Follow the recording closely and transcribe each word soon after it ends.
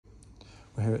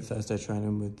We're here at Thursday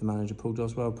training with the manager, Paul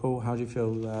Doswell. Paul, how do you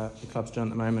feel the club's doing at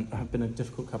the moment? It's been a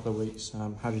difficult couple of weeks.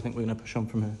 How do you think we're going to push on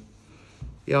from here?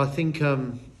 Yeah, I think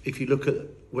if you look at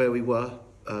where we were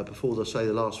before,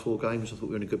 the last 4 games, I thought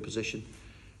we were in a good position.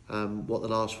 What the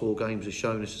last 4 games have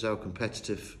shown us is how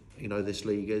competitive, this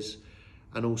league is.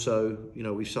 And also,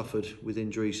 we've suffered with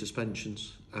injuries,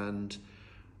 suspensions, and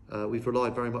we've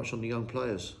relied very much on the young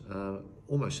players,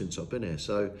 almost since I've been here.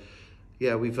 So,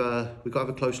 yeah, we've got to have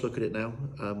a close look at it now.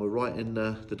 We're right in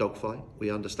the dogfight. We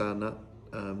understand that.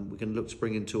 We can look to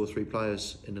bring in 2 or 3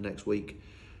 players in the next week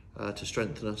to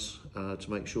strengthen us, to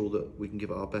make sure that we can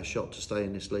give it our best shot to stay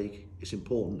in this league. It's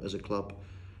important as a club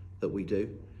that we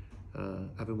do.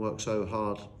 Having worked so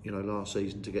hard, last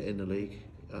season to get in the league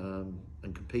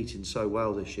and competing so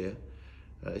well this year,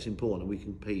 it's important that we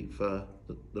compete for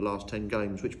the last 10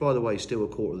 games, which, by the way, is still a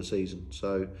quarter of the season.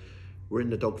 So we're in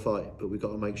the dogfight, but we've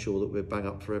got to make sure that we're bang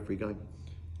up for every game.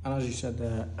 And as you said,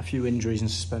 a few injuries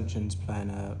and suspensions playing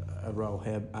a role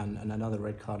here, and another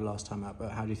red card last time out.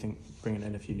 But how do you think bringing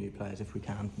in a few new players, if we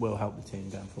can, will help the team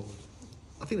going forward?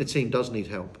 I think the team does need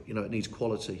help. It needs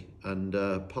quality, and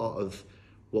part of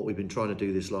what we've been trying to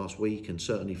do this last week, and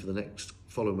certainly for the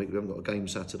following week, we haven't got a game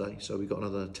Saturday, so we've got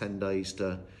another 10 days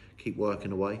to keep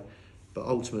working away. But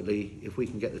ultimately, if we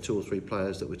can get the 2 or 3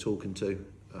 players that we're talking to,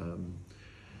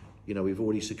 we've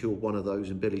already secured one of those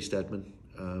in Billy Stedman.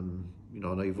 I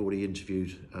know you've already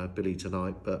interviewed Billy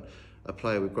tonight, but a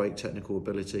player with great technical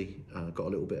ability, got a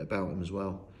little bit about him as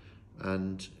well.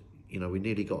 And, we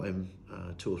nearly got him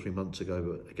 2 or 3 months ago,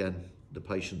 but again, the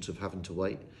patience of having to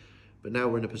wait. But now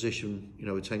we're in a position,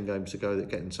 with 10 games to go, that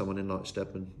getting someone in like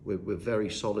Stedman, we're very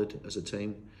solid as a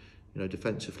team.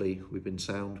 Defensively, we've been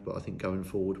sound, but I think going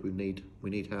forward, we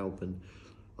need help, and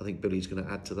I think Billy's going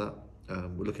to add to that.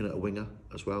 We're looking at a winger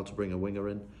as well, to bring a winger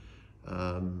in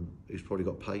who's probably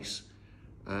got pace,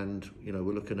 and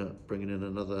we're looking at bringing in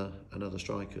another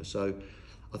striker. So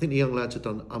I think the young lads have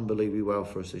done unbelievably well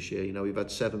for us this year. We've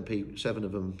had 7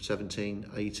 of them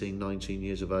 17, 18, 19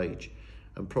 years of age,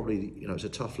 and probably it's a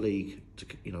tough league.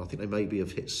 I think they maybe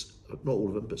have hit, not all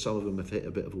of them, but some of them have hit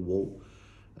a bit of a wall,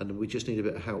 and we just need a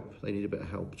bit of help. They need a bit of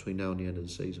help between now and the end of the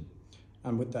season.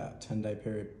 And with that 10-day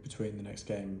period between the next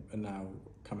game and now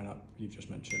coming up, you've just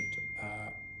mentioned,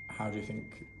 how do you think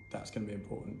that's going to be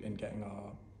important in getting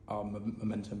our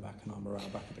momentum back and our morale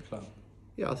back at the club?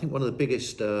 Yeah, I think one of the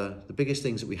biggest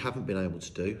things that we haven't been able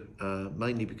to do,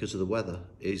 mainly because of the weather,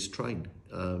 is train.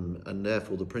 And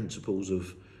therefore the principles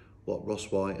of what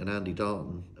Ross White and Andy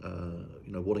Darton,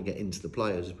 want to get into the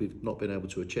players, we've not been able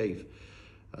to achieve.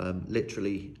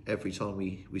 Literally every time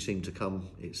we seem to come,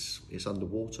 it's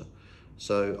underwater.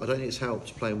 So I don't think it's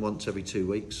helped playing once every 2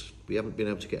 weeks. We haven't been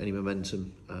able to get any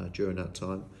momentum during that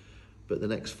time. But the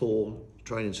next 4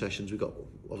 training sessions, we've got,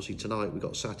 obviously tonight, we've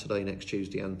got Saturday, next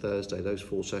Tuesday and Thursday. Those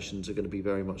 4 sessions are going to be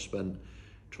very much spent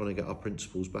trying to get our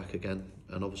principles back again,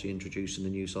 and obviously introducing the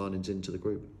new signings into the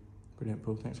group. Brilliant,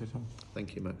 Paul. Thanks for your time.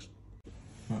 Thank you, Max.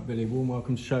 Right, Billy, warm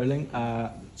welcome to Sholing.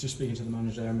 Just speaking to the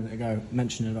manager a minute ago,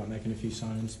 mentioning about making a few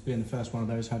signings. Being the first one of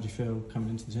those, how do you feel coming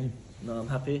into the team? No, I'm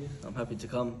happy. I'm happy to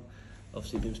come.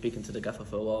 Obviously, been speaking to the gaffer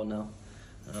for a while now.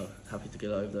 Happy to get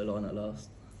over the line at last.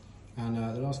 And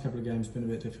the last couple of games have been a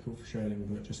bit difficult for Sholing,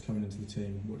 but just coming into the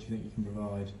team, what do you think you can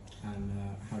provide, and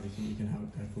how do you think you can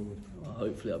help go forward? Well,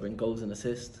 hopefully I'll bring goals and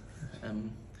assists,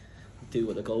 do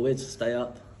what the goal is, stay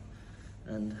up,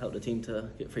 and help the team to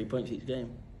get 3 points each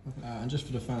game. And just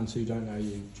for the fans who don't know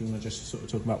you, do you want to just sort of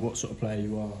talk about what sort of player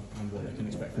you are and what they can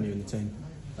expect from you in the team?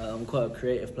 I'm quite a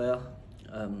creative player.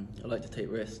 I like to take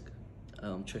risks.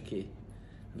 I'm tricky,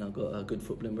 and I've got a good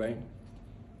footballing brain.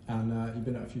 And you've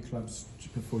been at a few clubs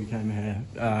before you came here.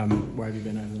 Where have you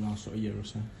been over the last sort of year or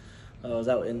so? I was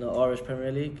out in the Irish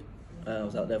Premier League. I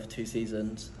was out there for 2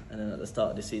 seasons, and then at the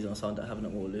start of this season I signed at Havant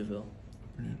at Waterlooville.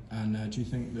 Brilliant. And do you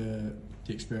think the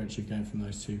experience you've gained from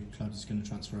those 2 clubs is going to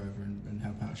transfer over and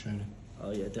help out Sholing?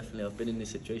 Oh yeah, definitely. I've been in this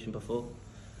situation before,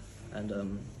 and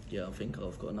I think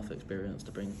I've got enough experience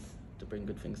to bring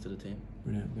good things to the team.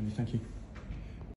 Brilliant. Thank you.